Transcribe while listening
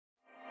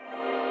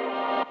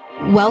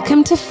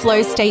Welcome to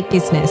Flow State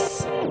Business.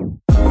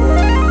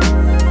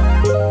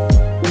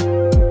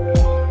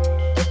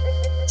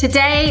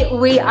 Today,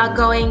 we are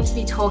going to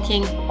be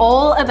talking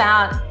all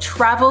about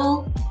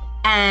travel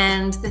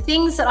and the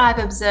things that I've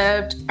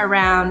observed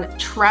around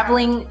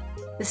traveling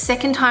the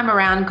second time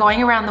around,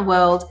 going around the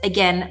world,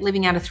 again,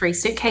 living out of 3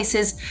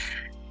 suitcases.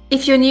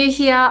 If you're new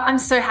here, I'm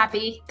so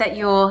happy that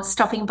you're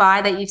stopping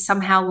by, that you've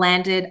somehow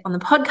landed on the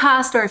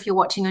podcast, or if you're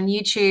watching on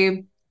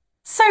YouTube,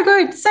 so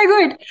good, so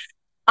good.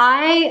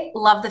 I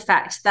love the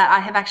fact that I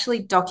have actually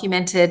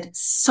documented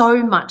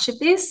so much of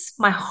this,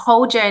 my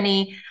whole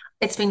journey.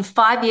 It's been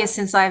 5 years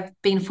since I've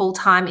been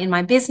full-time in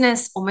my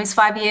business, almost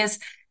 5 years.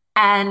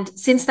 And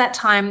since that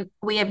time,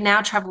 we have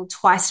now traveled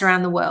twice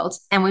around the world,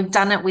 and we've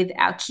done it with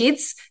our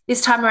kids.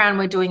 This time around,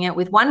 we're doing it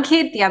with one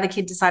kid. The other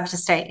kid decided to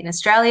stay in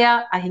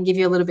Australia. I can give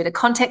you a little bit of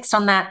context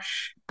on that.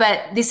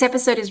 But this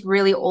episode is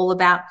really all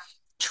about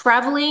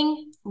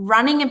traveling,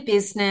 running a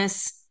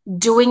business,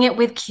 doing it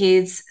with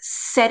kids,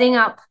 setting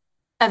up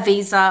a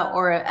visa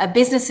or a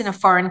business in a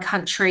foreign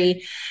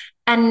country,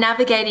 and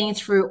navigating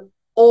through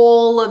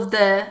all of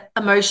the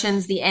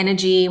emotions, the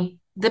energy,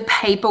 the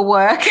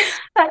paperwork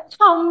that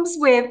comes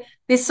with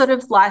this sort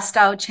of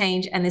lifestyle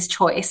change and this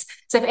choice.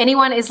 So if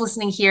anyone is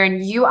listening here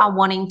and you are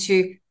wanting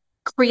to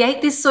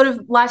create this sort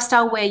of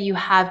lifestyle where you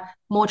have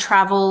more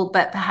travel,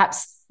 but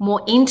perhaps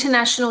more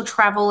international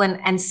travel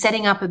and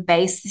setting up a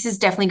base, this is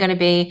definitely going to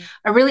be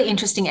a really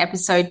interesting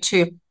episode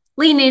to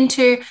lean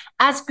into.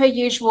 As per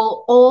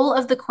usual, all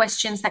of the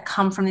questions that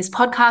come from this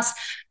podcast,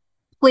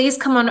 please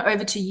come on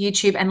over to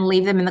YouTube and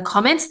leave them in the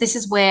comments. This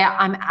is where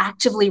I'm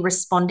actively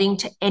responding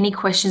to any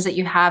questions that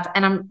you have.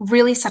 And I'm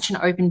really such an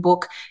open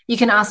book. You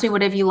can ask me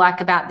whatever you like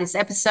about this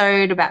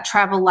episode, about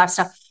travel,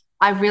 lifestyle.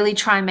 I really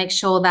try and make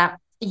sure that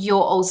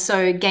you're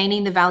also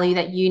gaining the value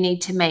that you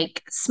need to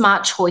make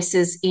smart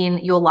choices in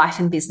your life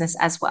and business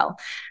as well.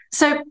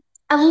 So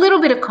a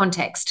little bit of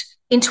context.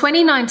 In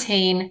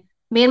 2019,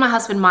 me and my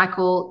husband,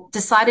 Michael,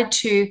 decided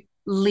to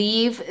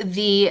leave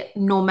the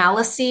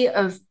normalcy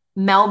of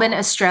Melbourne,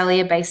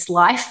 Australia-based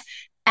life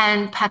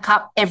and pack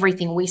up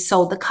everything. We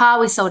sold the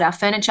car, we sold our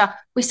furniture,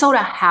 we sold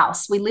our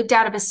house. We lived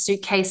out of a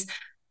suitcase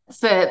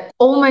for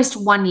almost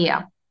 1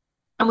 year.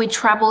 And we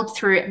traveled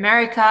through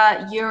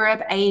America,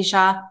 Europe,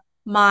 Asia.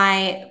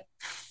 My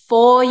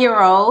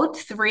 4-year-old,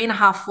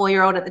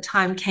 4-year-old at the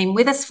time, came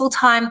with us full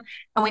time.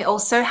 And we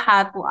also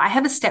have, I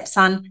have a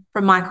stepson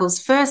from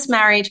Michael's first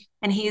marriage,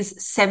 and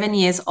he's 7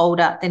 years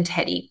older than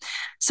Teddy.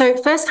 So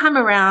first time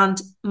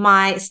around,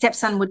 my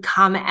stepson would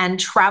come and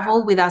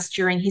travel with us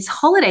during his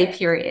holiday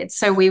period.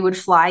 So we would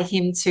fly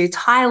him to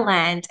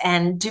Thailand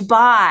and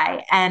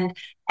Dubai and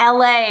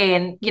LA.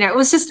 And, it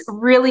was just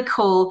really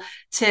cool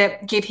to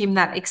give him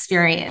that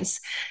experience.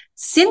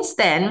 Since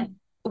then,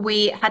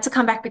 we had to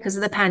come back because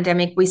of the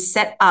pandemic. We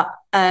set up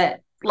a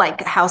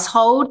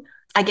household,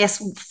 I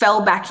guess,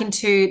 fell back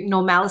into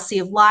normalcy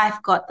of life,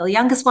 got the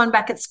youngest one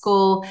back at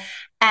school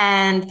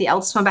and the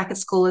eldest one back at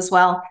school as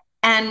well.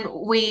 And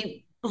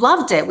we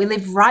loved it. We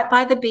lived right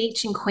by the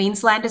beach in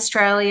Queensland,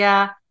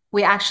 Australia.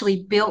 We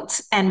actually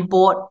built and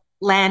bought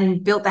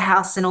land, built the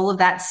house and all of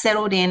that,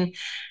 settled in.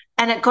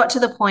 And it got to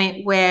the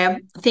point where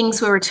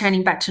things were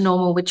returning back to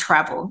normal with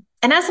travel.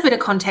 And as a bit of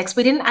context,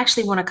 we didn't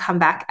actually want to come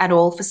back at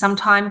all for some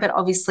time, but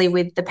obviously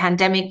with the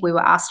pandemic, we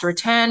were asked to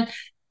return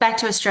back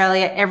to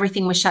Australia.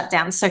 Everything was shut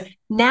down. So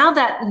now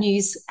that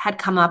news had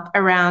come up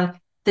around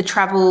the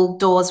travel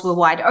doors were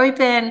wide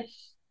open,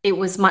 it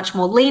was much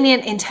more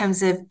lenient in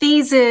terms of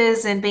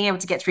visas and being able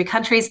to get through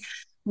countries.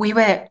 We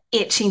were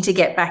itching to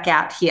get back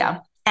out here.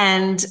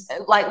 And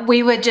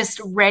we were just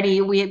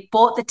ready. We had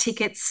bought the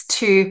tickets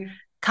to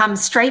come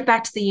straight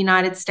back to the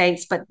United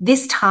States, but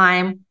this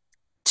time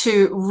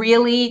to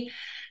really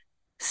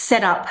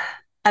set up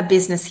a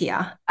business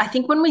here. I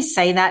think when we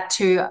say that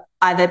to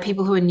either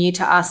people who are new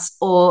to us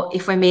or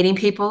if we're meeting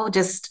people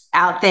just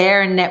out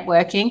there and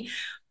networking,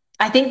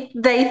 I think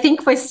they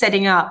think we're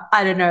setting up,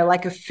 I don't know,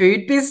 like a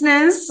food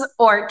business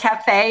or a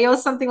cafe or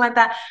something like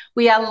that.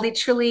 We are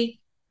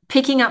literally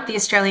picking up the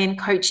Australian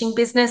coaching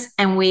business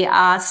and we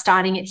are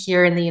starting it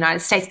here in the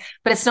United States.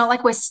 But it's not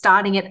like we're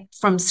starting it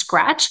from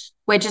scratch.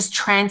 We're just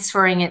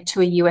transferring it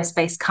to a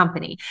US-based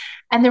company.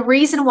 And the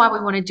reason why we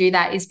want to do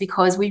that is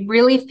because we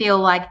really feel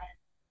like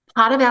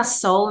part of our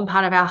soul and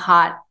part of our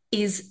heart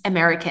is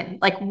American.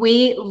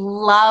 We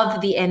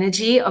love the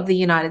energy of the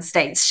United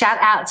States. Shout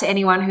out to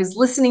anyone who's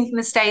listening from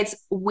the States.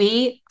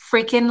 We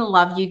freaking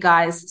love you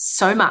guys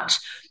so much.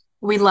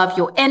 We love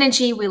your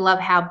energy. We love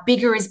how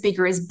bigger is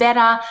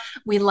better.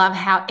 We love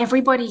how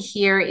everybody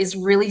here is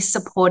really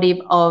supportive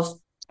of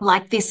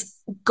this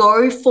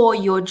go for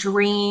your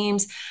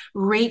dreams,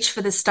 reach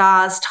for the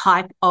stars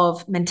type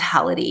of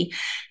mentality.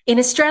 In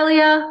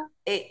Australia,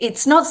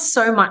 it's not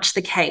so much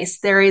the case.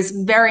 There is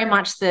very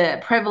much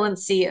the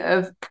prevalency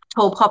of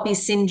tall poppy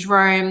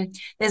syndrome.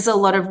 There's a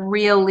lot of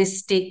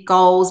realistic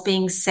goals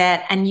being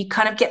set, and you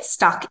kind of get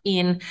stuck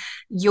in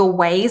your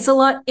ways a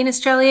lot in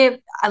Australia.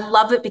 I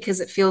love it because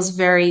it feels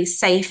very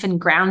safe and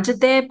grounded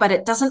there, but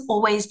it doesn't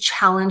always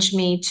challenge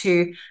me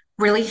to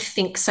really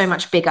think so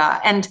much bigger.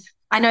 And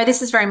I know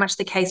this is very much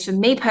the case for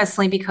me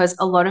personally because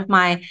a lot of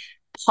my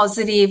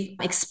positive,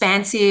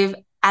 expansive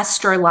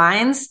astro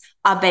lines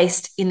are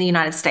based in the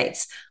United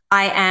States.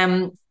 I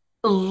am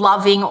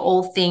loving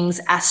all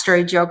things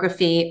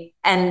astrogeography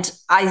and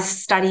I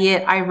study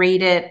it, I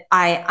read it,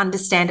 I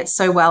understand it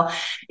so well.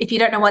 If you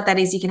don't know what that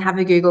is, you can have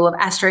a Google of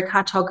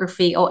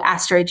astrocartography or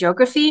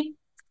astrogeography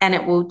and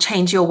it will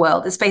change your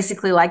world. It's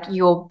basically like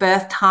your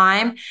birth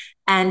time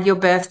and your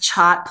birth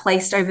chart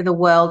placed over the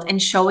world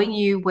and showing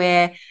you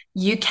where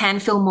you can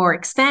feel more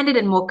expanded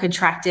and more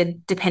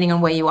contracted depending on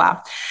where you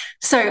are.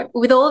 So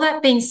with all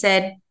that being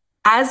said,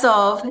 as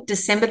of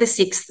December the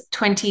 6th,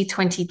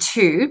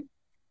 2022,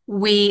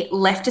 we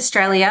left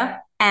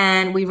Australia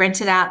and we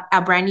rented out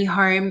our brand new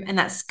home, and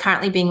that's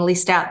currently being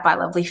leased out by a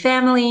lovely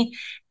family.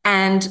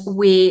 And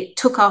we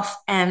took off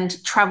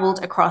and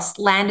traveled across,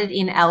 landed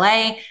in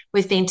LA.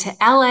 We've been to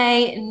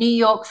LA, New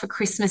York for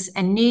Christmas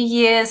and New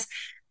Year's.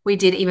 We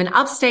did even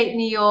upstate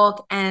New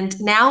York, and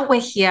now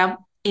we're here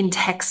in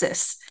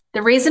Texas.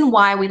 The reason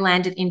why we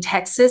landed in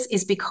Texas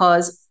is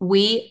because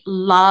we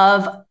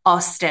love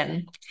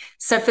Austin.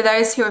 So for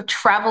those who have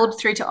traveled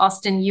through to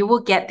Austin, you will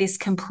get this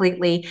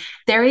completely.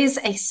 There is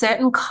a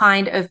certain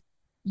kind of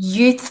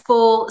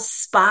youthful,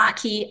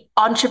 sparky,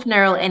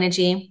 entrepreneurial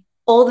energy.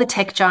 All the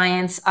tech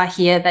giants are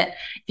here that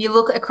if you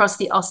look across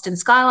the Austin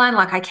skyline,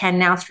 like I can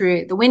now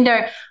through the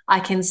window, I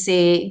can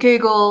see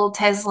Google,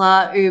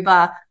 Tesla,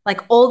 Uber,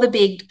 like all the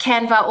big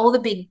Canva, all the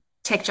big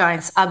tech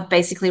giants are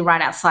basically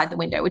right outside the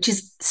window, which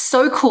is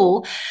so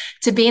cool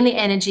to be in the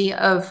energy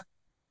of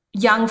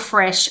young,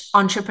 fresh,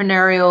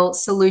 entrepreneurial,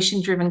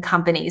 solution-driven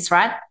companies,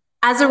 right?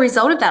 As a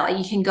result of that, like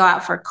you can go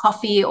out for a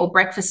coffee or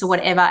breakfast or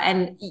whatever,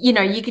 and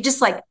you could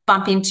just like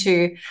bump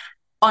into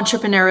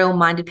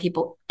entrepreneurial-minded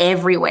people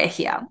everywhere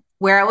here.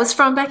 Where I was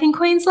from back in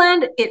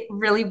Queensland, it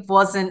really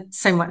wasn't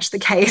so much the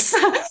case.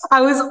 I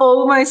was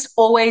almost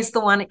always the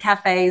one at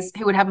cafes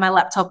who would have my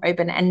laptop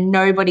open and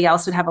nobody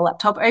else would have a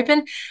laptop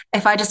open.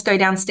 If I just go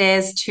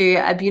downstairs to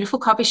a beautiful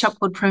coffee shop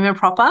called Prima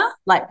Proper,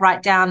 like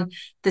right down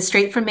the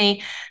street from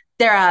me,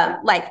 there are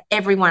like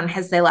everyone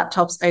has their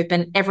laptops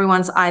open.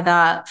 Everyone's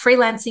either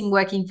freelancing,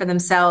 working for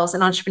themselves,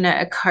 an entrepreneur,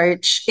 a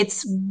coach.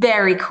 It's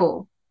very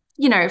cool.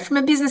 From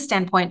a business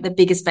standpoint, the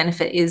biggest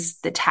benefit is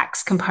the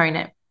tax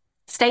component.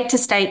 State to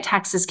state,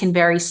 taxes can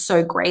vary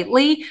so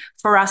greatly.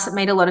 For us, it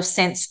made a lot of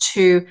sense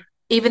to,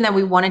 even though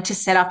we wanted to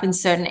set up in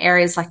certain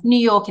areas like New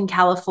York and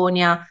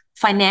California,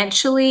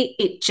 financially,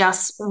 it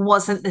just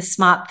wasn't the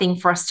smart thing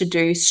for us to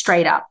do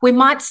straight up. We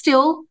might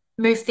still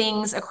move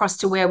things across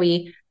to where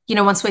we,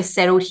 once we're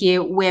settled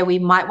here, where we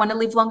might want to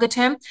live longer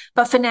term.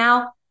 But for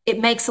now, it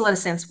makes a lot of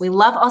sense. We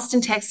love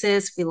Austin,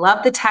 Texas. We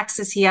love the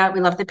taxes here.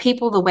 We love the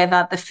people, the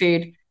weather, the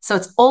food. So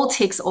it's all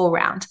ticks all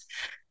around.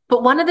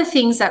 But one of the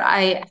things that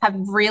I have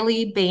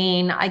really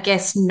been, I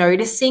guess,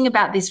 noticing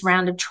about this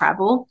round of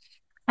travel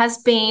has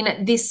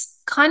been this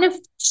kind of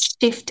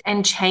shift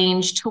and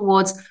change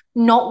towards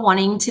not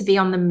wanting to be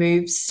on the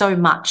move so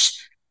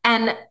much.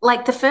 And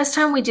like the first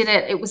time we did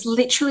it, it was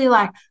literally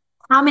like,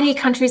 how many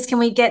countries can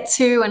we get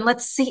to? And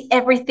let's see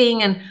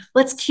everything and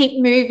let's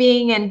keep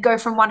moving and go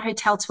from one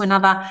hotel to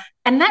another.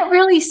 And that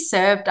really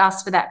served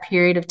us for that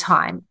period of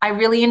time. I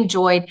really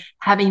enjoyed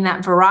having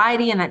that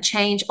variety and that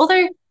change.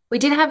 Although we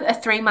did have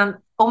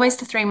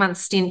almost a 3-month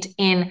stint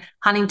in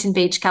Huntington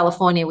Beach,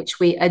 California, which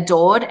we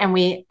adored. And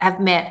we have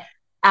met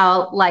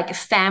our like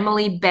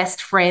family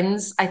best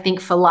friends, I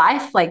think, for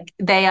life. Like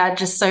they are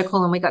just so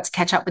cool. And we got to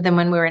catch up with them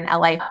when we were in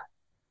LA.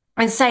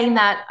 And saying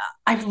that,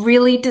 I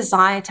really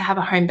desire to have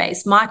a home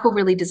base. Michael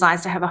really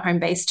desires to have a home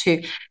base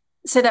too,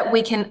 so that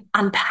we can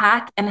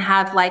unpack and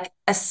have like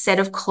a set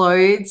of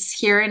clothes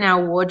here in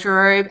our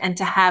wardrobe, and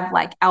to have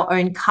like our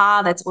own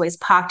car that's always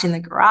parked in the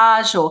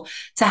garage, or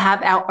to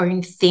have our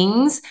own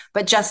things,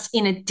 but just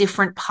in a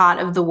different part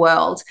of the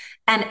world.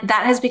 And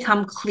that has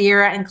become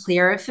clearer and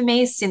clearer for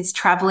me since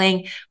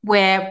traveling,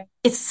 where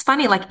it's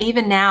funny, like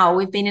even now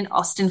we've been in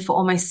Austin for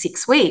almost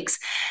 6 weeks.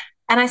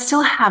 And I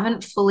still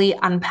haven't fully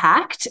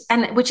unpacked,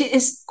 and which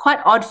is quite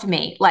odd for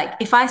me. Like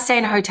if I stay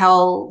in a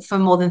hotel for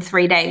more than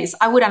 3 days,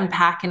 I would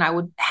unpack and I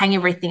would hang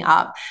everything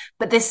up.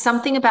 But there's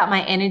something about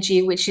my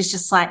energy, which is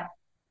just like,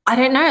 I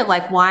don't know,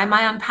 like, why am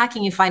I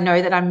unpacking if I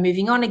know that I'm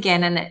moving on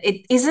again? And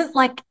it isn't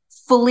like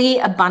fully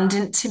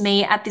abundant to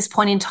me at this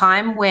point in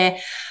time, where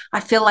I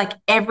feel like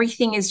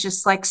everything is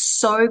just like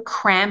so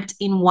cramped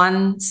in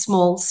one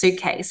small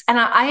suitcase. And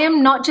I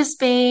am not just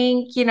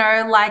being,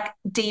 like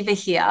diva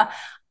here.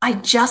 I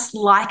just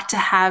like to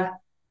have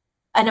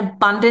an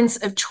abundance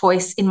of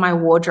choice in my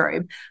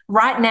wardrobe.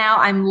 Right now,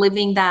 I'm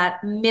living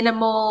that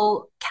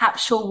minimal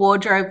capsule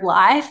wardrobe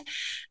life.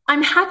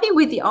 I'm happy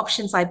with the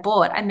options I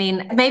bought. I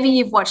mean, maybe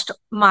you've watched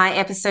my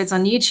episodes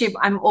on YouTube.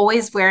 I'm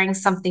always wearing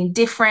something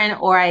different,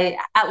 or I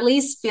at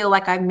least feel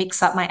like I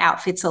mix up my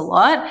outfits a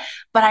lot.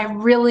 But I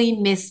really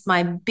miss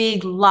my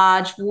big,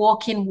 large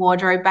walk-in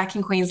wardrobe back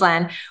in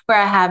Queensland, where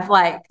I have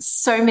like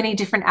so many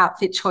different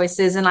outfit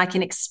choices and I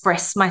can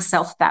express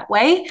myself that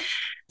way.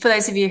 for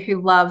those of you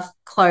who love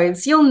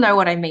clothes, you'll know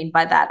what I mean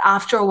by that.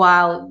 After a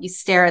while, you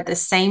stare at the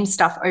same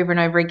stuff over and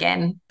over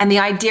again. And the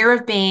idea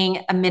of being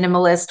a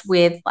minimalist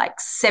with like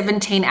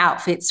 17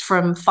 outfits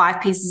from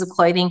 5 pieces of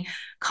clothing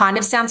kind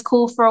of sounds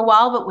cool for a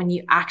while, but when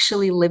you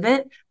actually live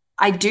it,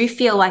 I do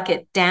feel like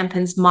it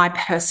dampens my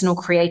personal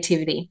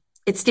creativity.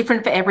 It's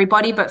different for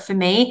everybody, but for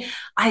me,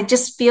 I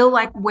just feel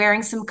like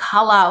wearing some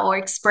color or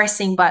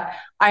expressing, but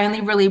I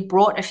only really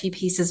brought a few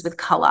pieces with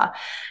color.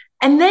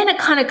 And then it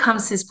kind of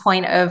comes to this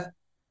point of,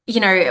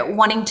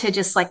 wanting to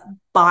just like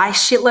buy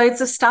shitloads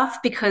of stuff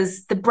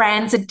because the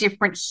brands are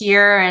different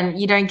here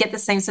and you don't get the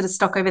same sort of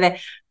stock over there.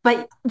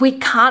 But we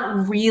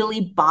can't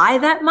really buy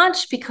that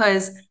much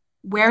because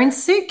we're in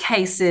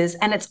suitcases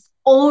and it's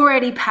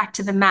already packed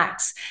to the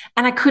max.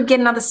 And I could get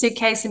another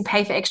suitcase and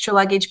pay for extra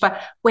luggage.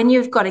 But when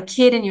you've got a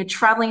kid and you're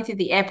traveling through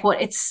the airport,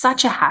 it's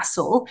such a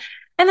hassle.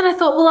 And then I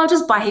thought, well, I'll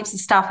just buy heaps of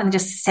stuff and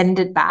just send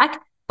it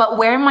back. But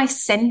where am I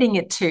sending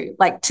it to?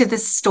 Like to the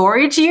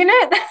storage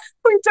unit?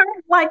 We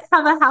don't like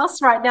have a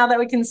house right now that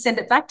we can send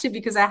it back to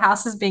because our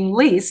house is being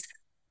leased.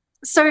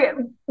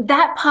 So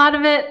that part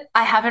of it,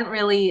 I haven't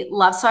really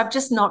loved. So I've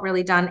just not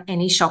really done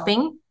any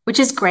shopping, which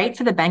is great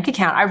for the bank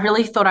account. I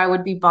really thought I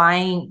would be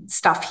buying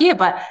stuff here,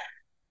 but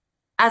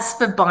as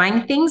for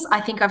buying things, I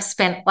think I've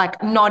spent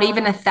like not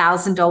even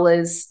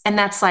 $1,000. And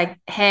that's like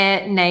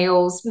hair,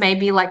 nails,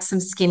 maybe like some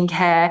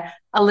skincare,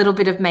 a little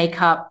bit of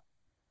makeup,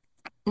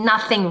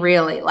 nothing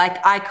really. Like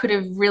I could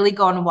have really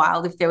gone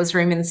wild if there was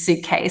room in the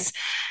suitcase.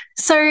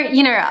 So,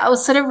 I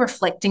was sort of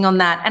reflecting on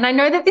that. And I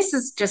know that this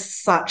is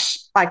just such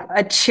like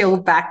a chill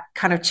back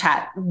kind of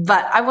chat,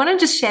 but I want to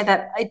just share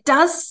that it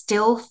does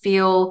still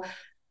feel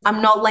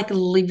I'm not like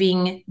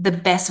living the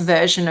best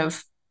version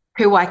of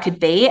who I could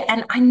be.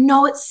 And I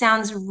know it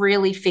sounds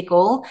really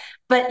fickle,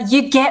 but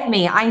you get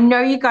me. I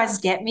know you guys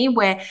get me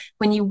where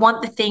when you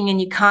want the thing and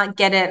you can't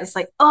get it, it's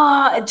like,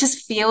 oh, it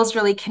just feels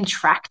really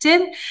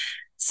contracted.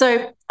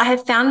 So I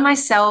have found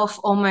myself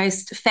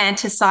almost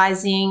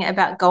fantasizing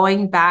about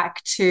going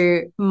back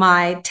to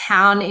my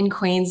town in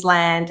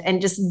Queensland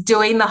and just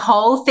doing the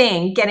whole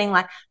thing, getting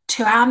like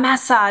 2-hour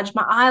massage,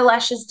 my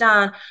eyelashes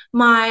done,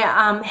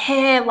 my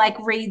hair like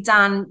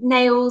redone,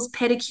 nails,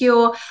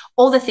 pedicure,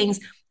 all the things.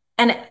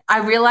 And I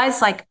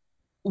realized like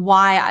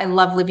why I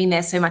love living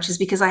there so much is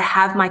because I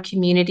have my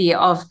community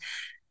of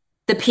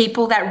the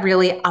people that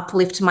really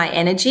uplift my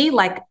energy,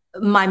 like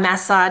my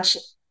massage.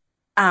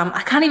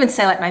 I can't even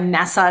say like my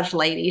massage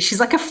lady.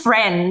 She's like a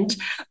friend,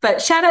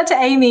 but shout out to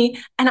Amy.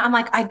 And I'm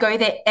like, I go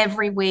there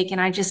every week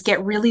and I just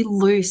get really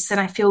loose and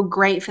I feel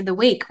great for the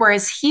week.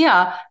 Whereas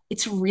here,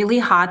 it's really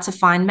hard to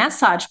find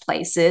massage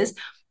places.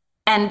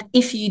 And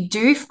if you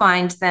do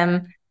find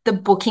them, the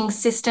booking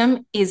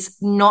system is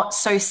not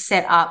so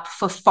set up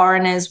for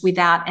foreigners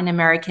without an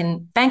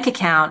American bank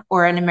account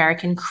or an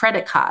American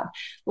credit card.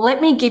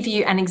 Let me give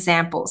you an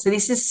example. So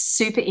this is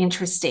super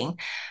interesting.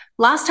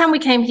 Last time we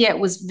came here, it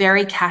was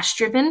very cash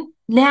driven.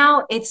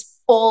 Now it's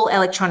all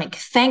electronic.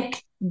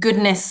 Thank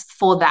goodness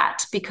for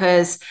that,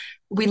 because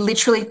we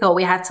literally thought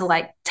we had to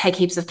like take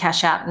heaps of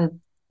cash out and,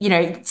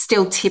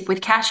 still tip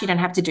with cash. You don't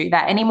have to do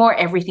that anymore.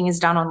 Everything is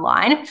done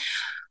online.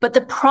 But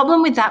the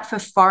problem with that for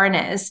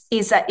foreigners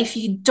is that if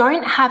you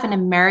don't have an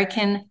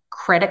American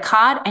credit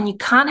card, and you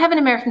can't have an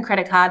American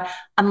credit card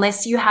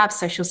unless you have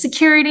social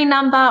security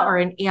number or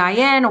an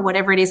EIN or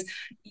whatever it is,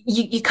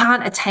 you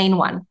can't attain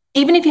one.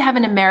 Even if you have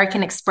an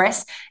American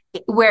Express,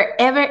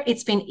 wherever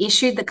it's been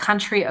issued, the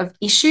country of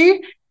issue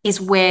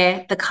is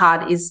where the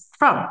card is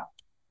from.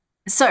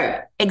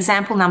 So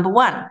example number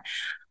one,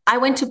 I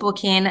went to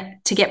book in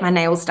to get my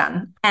nails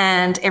done.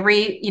 And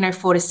every,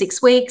 4 to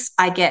 6 weeks,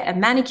 I get a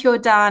manicure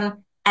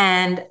done.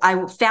 And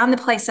I found the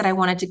place that I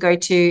wanted to go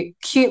to,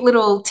 cute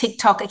little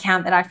TikTok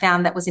account that I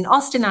found that was in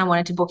Austin, and I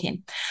wanted to book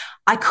in.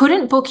 I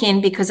couldn't book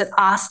in because it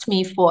asked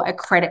me for a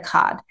credit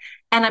card.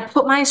 And I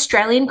put my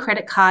Australian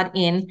credit card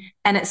in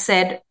and it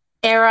said,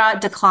 error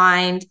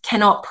declined,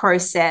 cannot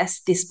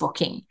process this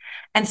booking.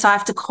 And so I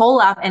have to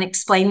call up and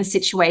explain the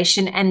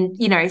situation. And,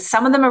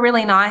 some of them are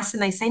really nice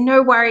and they say,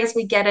 no worries,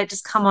 we get it,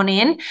 just come on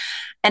in.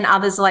 And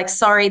others are like,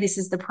 sorry, this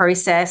is the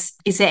process.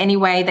 Is there any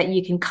way that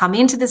you can come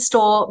into the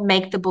store,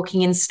 make the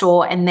booking in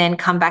store, and then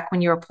come back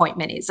when your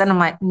appointment is? And I'm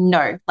like,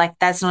 no, like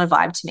that's not a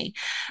vibe to me.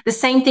 The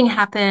same thing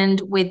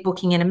happened with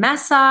booking in a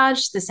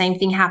massage. The same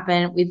thing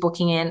happened with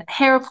booking in a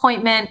hair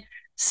appointment.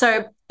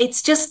 So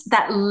it's just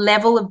that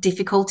level of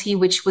difficulty,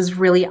 which was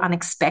really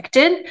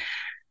unexpected.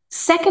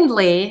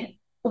 Secondly,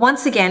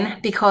 once again,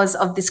 because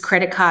of this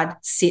credit card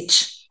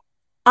sitch,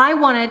 I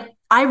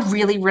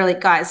really, really,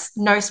 guys,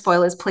 no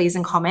spoilers, please,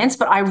 in comments,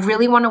 but I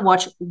really want to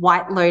watch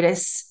White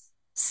Lotus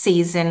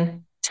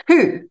season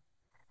 2.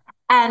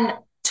 And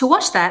to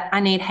watch that,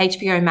 I need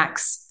HBO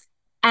Max.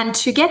 And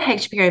to get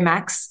HBO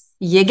Max,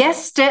 you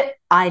guessed it,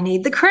 I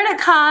need the credit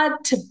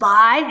card to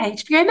buy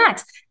HBO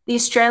Max. The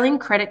Australian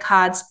credit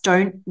cards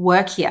don't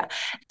work here.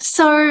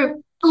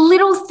 So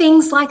little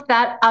things like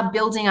that are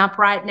building up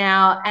right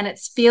now, and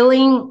it's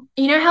feeling,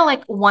 how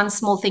like one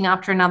small thing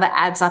after another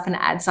adds up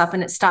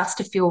and it starts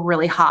to feel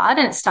really hard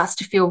and it starts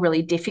to feel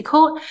really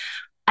difficult.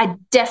 I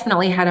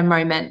definitely had a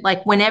moment.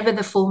 Like whenever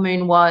the full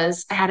moon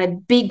was, I had a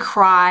big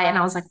cry and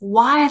I was like,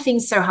 why are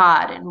things so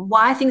hard? And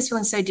why are things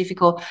feeling so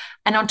difficult?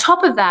 And on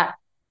top of that,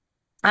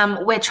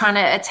 we're trying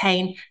to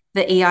attain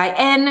the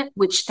EIN,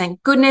 which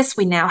thank goodness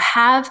we now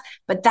have.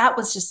 But that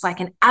was just like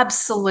an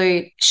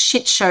absolute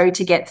shit show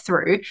to get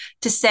through,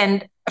 to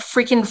send a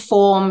freaking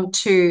form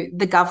to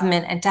the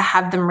government and to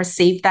have them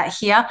receive that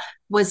here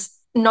was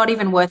not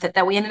even worth it.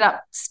 That we ended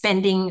up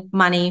spending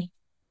money,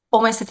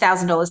 almost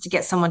 $1,000 to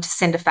get someone to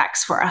send a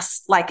fax for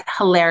us. Like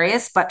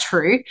hilarious, but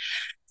true.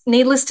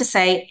 Needless to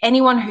say,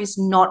 anyone who's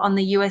not on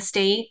the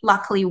USD,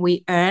 luckily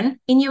we earn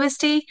in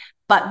USD,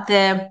 but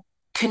the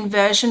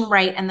conversion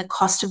rate and the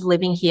cost of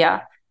living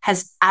here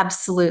has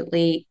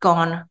absolutely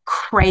gone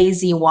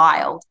crazy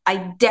wild.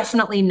 I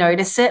definitely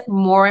notice it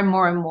more and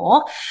more and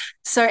more.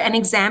 So an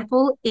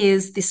example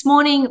is this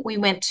morning we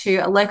went to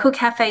a local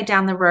cafe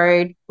down the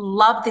road.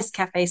 Love this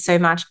cafe so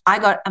much. I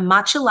got a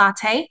matcha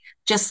latte,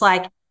 just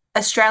like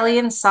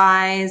Australian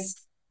size,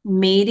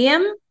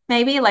 medium,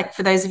 maybe, like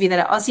for those of you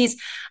that are Aussies.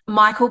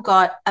 Michael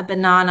got a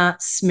banana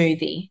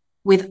smoothie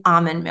with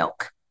almond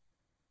milk.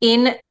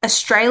 In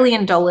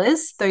Australian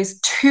dollars, those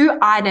two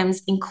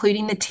items,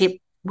 including the tip,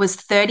 was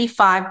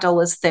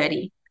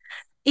 $35.30.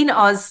 In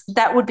Oz,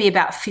 that would be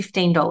about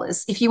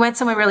 $15. If you went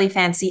somewhere really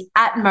fancy,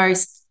 at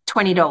most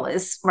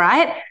 $20,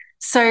 right?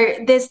 So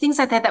there's things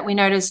like that that we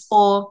notice,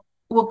 or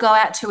we'll go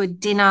out to a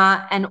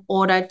dinner and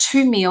order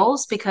two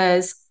meals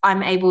because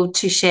I'm able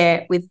to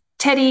share with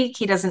Teddy.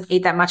 He doesn't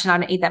eat that much and I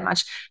don't eat that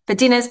much for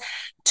dinners.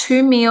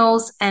 Two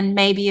meals and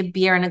maybe a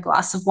beer and a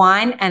glass of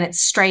wine, and it's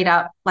straight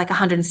up like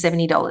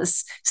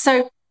 $170.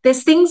 So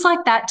there's things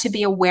like that to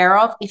be aware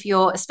of if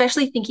you're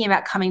especially thinking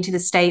about coming to the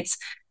States.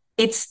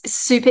 It's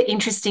super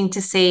interesting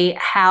to see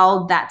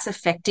how that's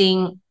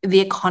affecting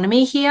the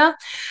economy here.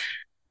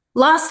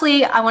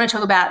 Lastly, I want to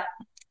talk about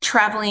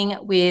traveling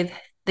with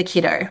the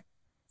kiddo.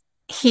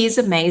 He's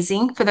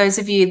amazing. For those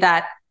of you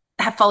that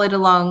have followed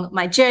along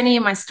my journey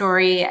and my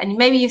story, and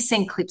maybe you've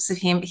seen clips of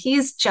him,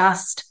 he's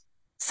just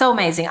so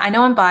amazing. I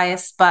know I'm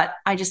biased, but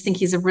I just think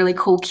he's a really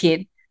cool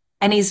kid.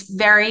 And he's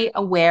very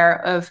aware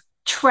of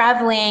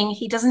traveling.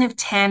 He doesn't have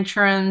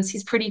tantrums.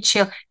 He's pretty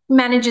chill. He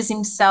manages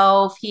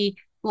himself. He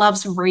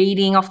loves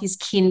reading off his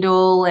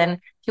Kindle and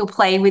he'll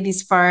play with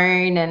his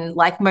phone. And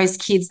like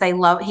most kids, he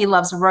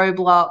loves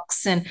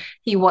Roblox and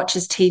he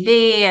watches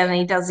TV and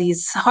he does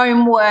his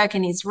homework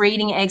and he's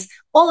reading eggs.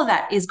 All of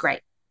that is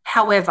great.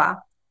 However,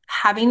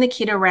 having the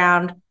kid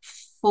around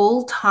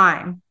full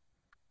time,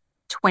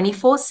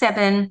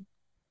 24/7,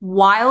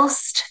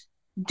 whilst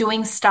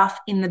doing stuff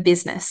in the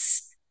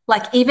business.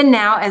 Like even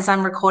now, as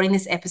I'm recording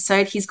this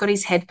episode, he's got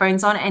his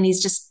headphones on and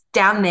he's just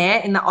down there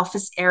in the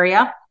office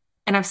area.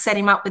 And I've set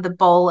him up with a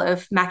bowl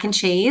of mac and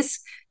cheese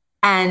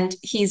and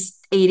he's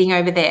eating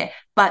over there.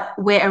 But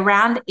we're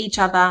around each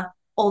other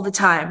all the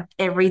time,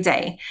 every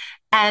day.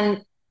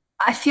 And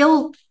I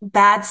feel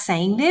bad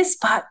saying this,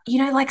 but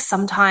like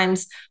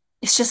sometimes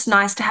it's just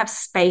nice to have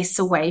space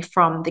away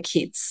from the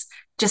kids,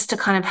 just to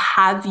kind of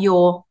have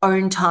your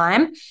own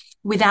time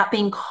without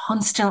being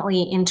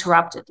constantly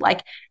interrupted.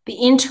 Like the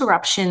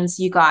interruptions,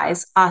 you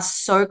guys, are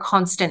so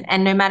constant.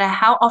 And no matter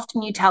how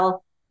often you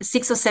tell a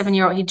 6 or 7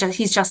 year old,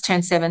 he's just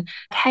turned 7,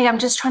 hey, I'm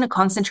just trying to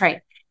concentrate.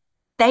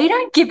 They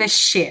don't give a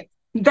shit.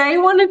 They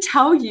want to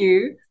tell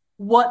you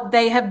what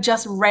they have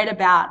just read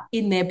about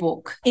in their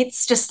book.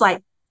 It's just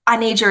like, I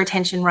need your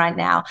attention right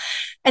now.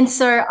 And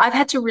so I've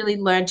had to really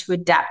learn to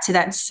adapt to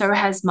that. And so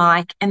has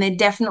Mike. And there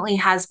definitely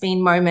has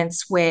been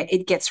moments where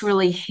it gets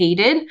really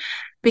heated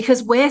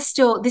because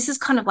this is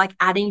kind of like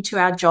adding to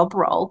our job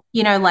role.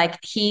 Like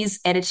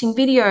he's editing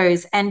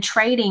videos and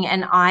trading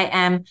and I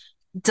am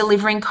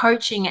delivering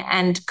coaching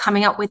and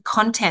coming up with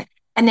content.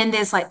 And then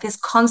there's like this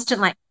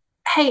constant like,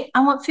 hey, I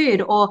want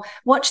food, or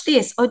watch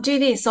this, or do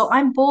this, or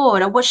I'm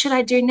bored, or what should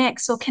I do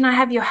next, or can I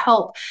have your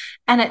help?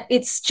 And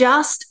it's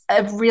just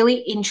a really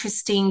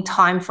interesting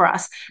time for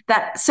us,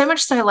 that so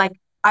much so, like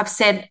I've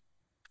said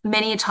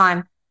many a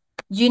time,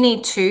 you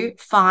need to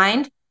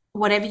find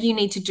whatever you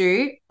need to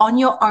do on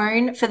your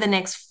own for the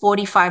next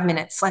 45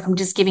 minutes. Like I'm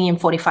just giving him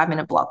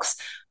 45-minute blocks,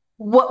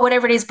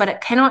 whatever it is, but it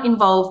cannot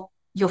involve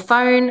your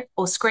phone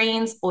or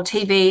screens or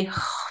TV.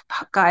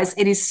 Guys,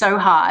 it is so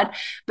hard,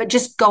 but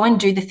just go and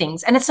do the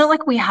things. And it's not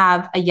like we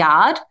have a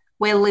yard.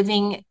 We're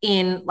living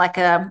in like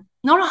not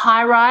a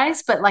high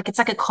rise, but like it's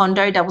like a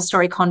condo,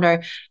 double-story condo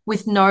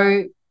with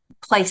no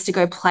place to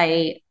go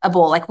play a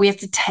ball. Like we have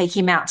to take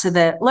him out to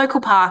the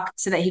local park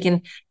so that he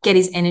can get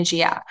his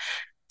energy out.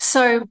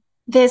 So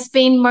there's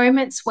been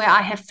moments where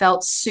I have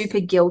felt super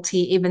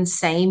guilty even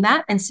saying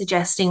that and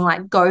suggesting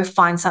like go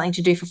find something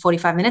to do for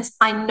 45 minutes.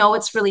 I know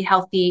it's really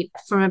healthy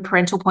from a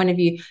parental point of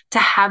view to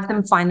have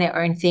them find their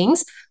own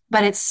things,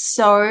 but it's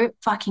so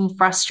fucking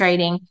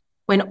frustrating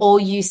when all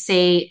you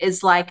see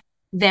is like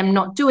them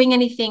not doing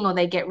anything or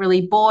they get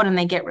really bored and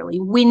they get really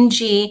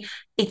whingy.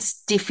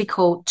 It's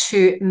difficult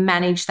to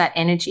manage that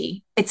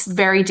energy. It's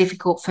very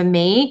difficult for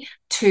me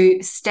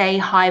to stay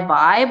high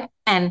vibe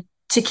and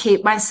to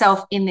keep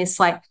myself in this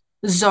like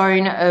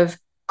zone of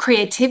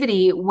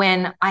creativity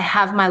when I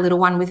have my little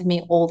one with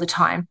me all the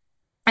time.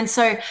 And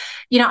so,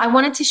 I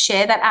wanted to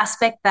share that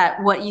aspect,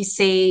 that what you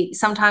see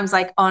sometimes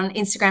like on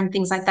Instagram,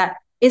 things like that,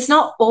 it's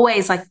not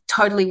always like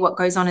totally what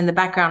goes on in the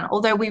background,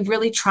 although we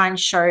really try and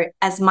show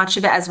as much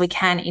of it as we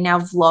can in our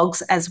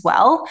vlogs as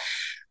well.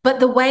 But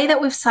the way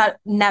that we've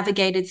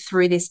navigated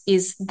through this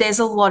is there's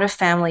a lot of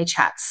family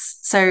chats.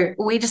 So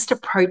we just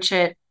approach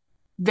it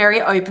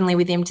very openly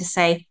with him to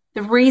say,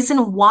 the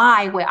reason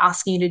why we're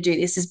asking you to do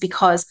this is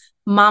because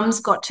mum's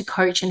got to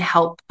coach and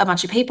help a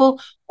bunch of people,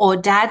 or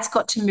dad's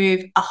got to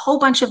move a whole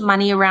bunch of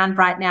money around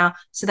right now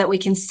so that we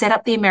can set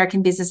up the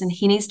American business, and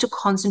he needs to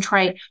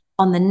concentrate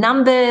on the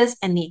numbers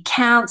and the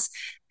accounts.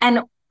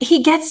 And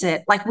he gets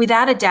it. Like,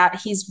 without a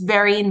doubt, he's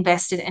very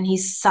invested and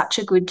he's such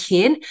a good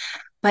kid.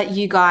 But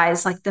you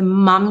guys, like, the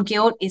mum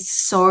guilt is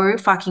so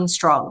fucking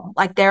strong.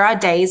 Like, there are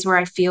days where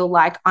I feel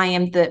like I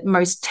am the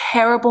most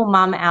terrible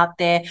mum out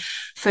there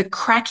for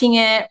cracking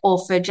it,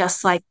 or for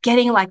just like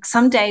getting, like,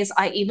 some days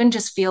I even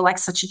just feel like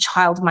such a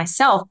child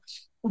myself,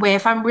 where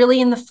if I'm really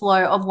in the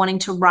flow of wanting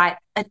to write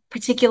a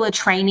particular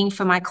training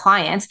for my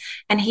clients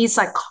and he's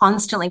like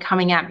constantly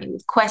coming at me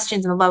with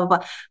questions and blah, blah,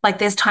 blah, like,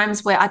 there's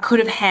times where I could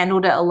have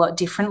handled it a lot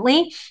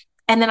differently.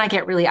 And then I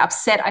get really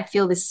upset. I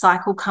feel this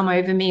cycle come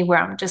over me where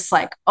I'm just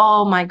like,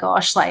 oh my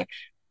gosh, like,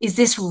 is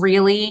this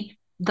really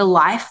the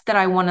life that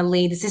I want to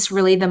lead? Is this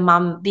really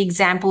the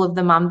example of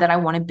the mum that I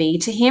want to be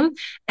to him?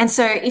 And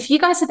so if you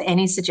guys have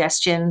any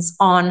suggestions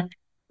on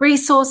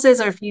resources,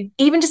 or if you've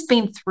even just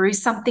been through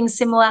something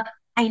similar,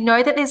 I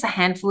know that there's a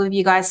handful of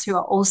you guys who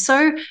are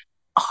also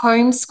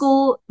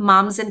homeschool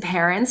mums and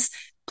parents.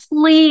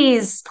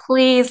 Please,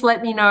 please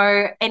let me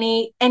know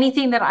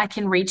anything that I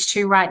can reach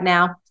to right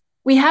now.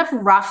 We have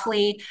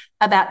roughly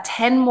about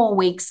 10 more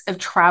weeks of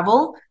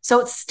travel. So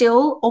it's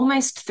still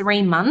almost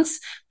 3 months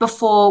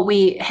before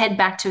we head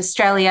back to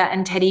Australia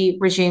and Teddy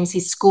resumes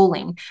his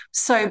schooling.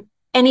 So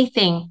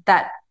anything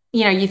that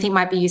you think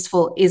might be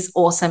useful is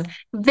awesome.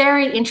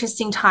 Very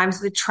interesting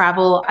times with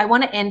travel. I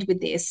want to end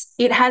with this.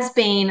 It has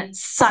been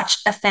such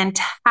a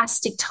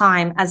fantastic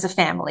time as a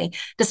family.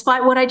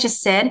 Despite what I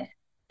just said,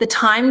 the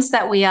times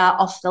that we are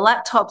off the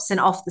laptops and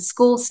off the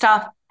school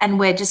stuff, and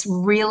we're just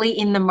really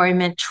in the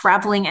moment,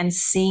 traveling and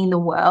seeing the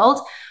world,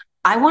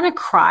 I want to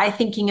cry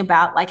thinking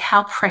about like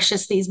how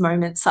precious these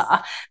moments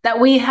are, that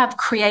we have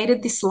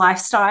created this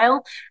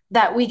lifestyle,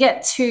 that we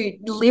get to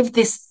live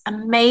this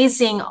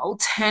amazing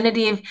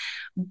alternative,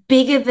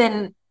 bigger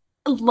than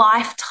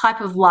life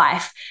type of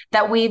life,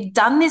 that we've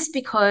done this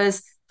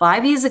because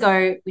 5 years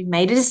ago, we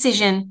made a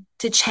decision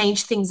to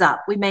change things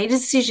up. We made a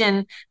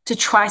decision to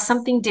try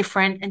something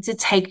different and to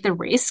take the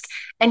risk.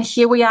 And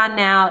here we are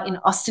now in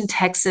Austin,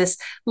 Texas,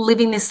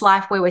 living this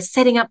life where we're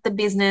setting up the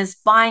business,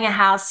 buying a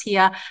house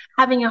here,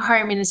 having a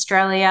home in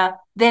Australia.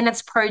 Then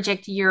it's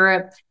Project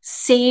Europe,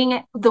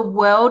 seeing the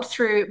world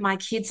through my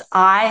kid's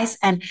eyes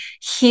and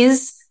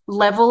his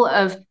level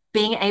of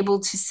being able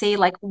to see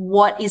like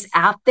what is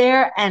out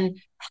there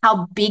and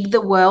how big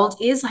the world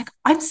is. Like,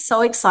 I'm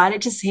so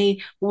excited to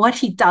see what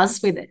he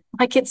does with it.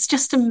 Like, it's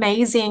just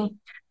amazing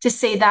to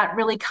see that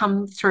really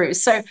come through.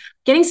 So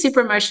getting super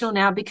emotional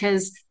now,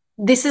 because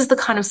this is the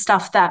kind of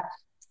stuff that,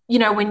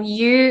 when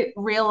you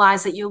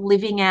realize that you're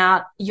living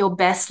out your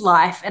best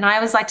life. And I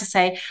always like to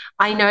say,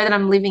 I know that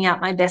I'm living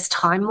out my best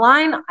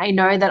timeline. I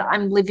know that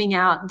I'm living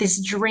out this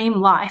dream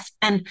life,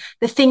 and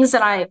the things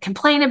that I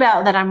complain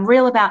about, that I'm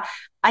real about,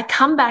 I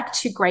come back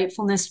to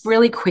gratefulness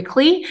really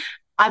quickly.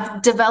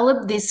 I've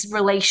developed this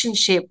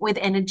relationship with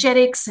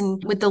energetics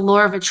and with the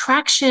law of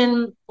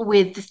attraction,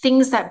 with the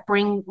things that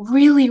bring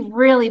really,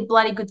 really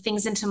bloody good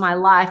things into my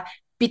life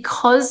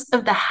because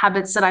of the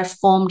habits that I've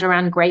formed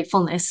around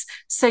gratefulness.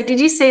 So did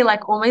you see,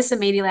 like, almost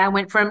immediately I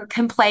went from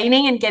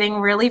complaining and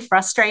getting really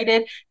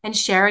frustrated and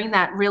sharing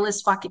that real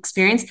as fuck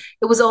experience.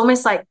 It was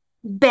almost like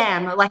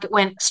bam, like it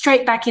went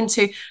straight back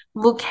into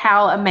look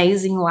how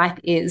amazing life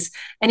is.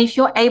 And if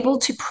you're able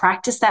to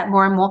practice that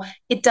more and more,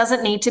 it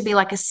doesn't need to be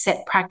like a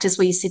set practice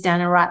where you sit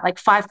down and write like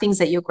 5 things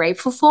that you're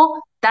grateful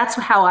for. That's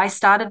how I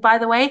started, by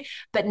the way.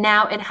 But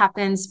now it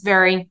happens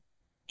very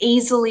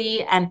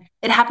easily, and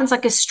it happens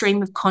like a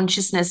stream of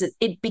consciousness.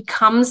 It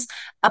becomes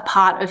a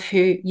part of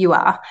who you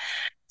are.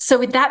 So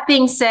with that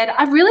being said,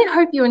 I really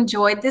hope you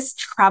enjoyed this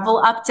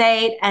travel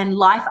update and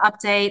life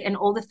update and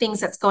all the things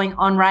that's going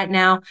on right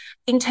now.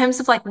 In terms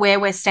of like where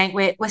we're staying,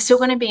 we're still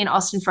going to be in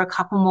Austin for a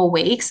couple more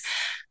weeks.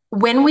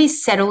 When we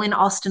settle in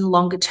Austin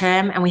longer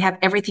term and we have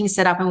everything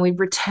set up and we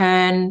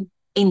return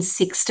in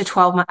 6 to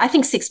 12 months, I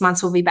think 6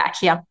 months we'll be back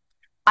here.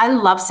 I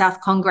love South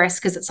Congress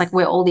because it's like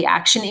where all the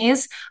action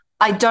is.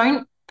 I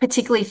don't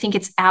particularly think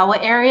it's our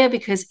area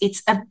because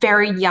it's a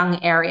very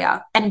young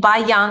area. And by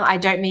young, I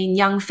don't mean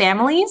young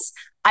families.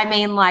 I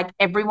mean, like,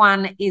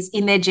 everyone is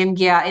in their gym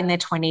gear in their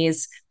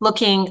 20s,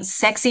 looking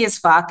sexy as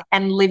fuck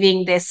and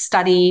living their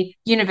study,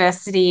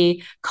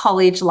 university,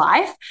 college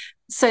life.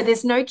 So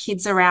there's no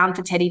kids around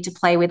for Teddy to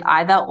play with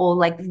either, or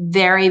like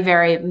very,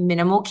 very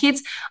minimal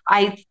kids.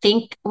 I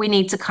think we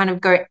need to kind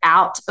of go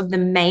out of the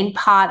main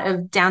part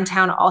of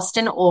downtown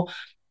Austin, or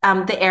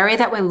the area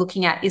that we're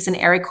looking at is an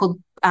area called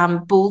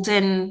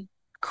Boulden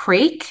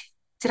Creek.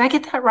 Did I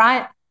get that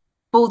right?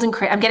 Boulden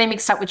Creek. I'm getting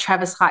mixed up with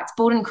Travis Heights,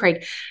 Boulden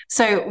Creek.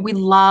 So we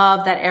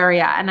love that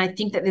area. And I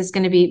think that there's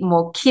going to be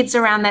more kids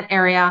around that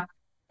area.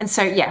 And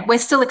so, yeah, we're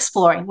still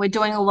exploring. We're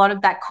doing a lot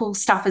of that cool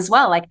stuff as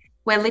well. Like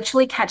we're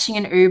literally catching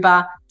an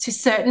Uber to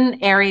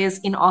certain areas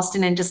in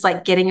Austin and just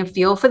like getting a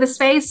feel for the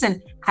space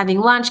and having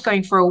lunch,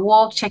 going for a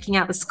walk, checking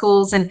out the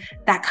schools, and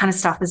that kind of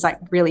stuff is like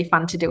really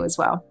fun to do as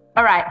well.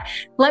 All right.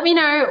 Let me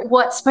know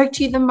what spoke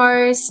to you the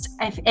most.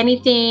 If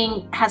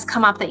anything has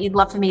come up that you'd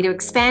love for me to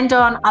expand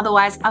on.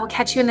 Otherwise, I will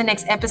catch you in the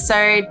next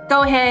episode.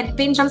 Go ahead,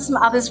 binge on some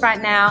others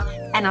right now,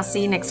 and I'll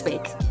see you next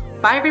week.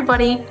 Bye,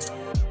 everybody.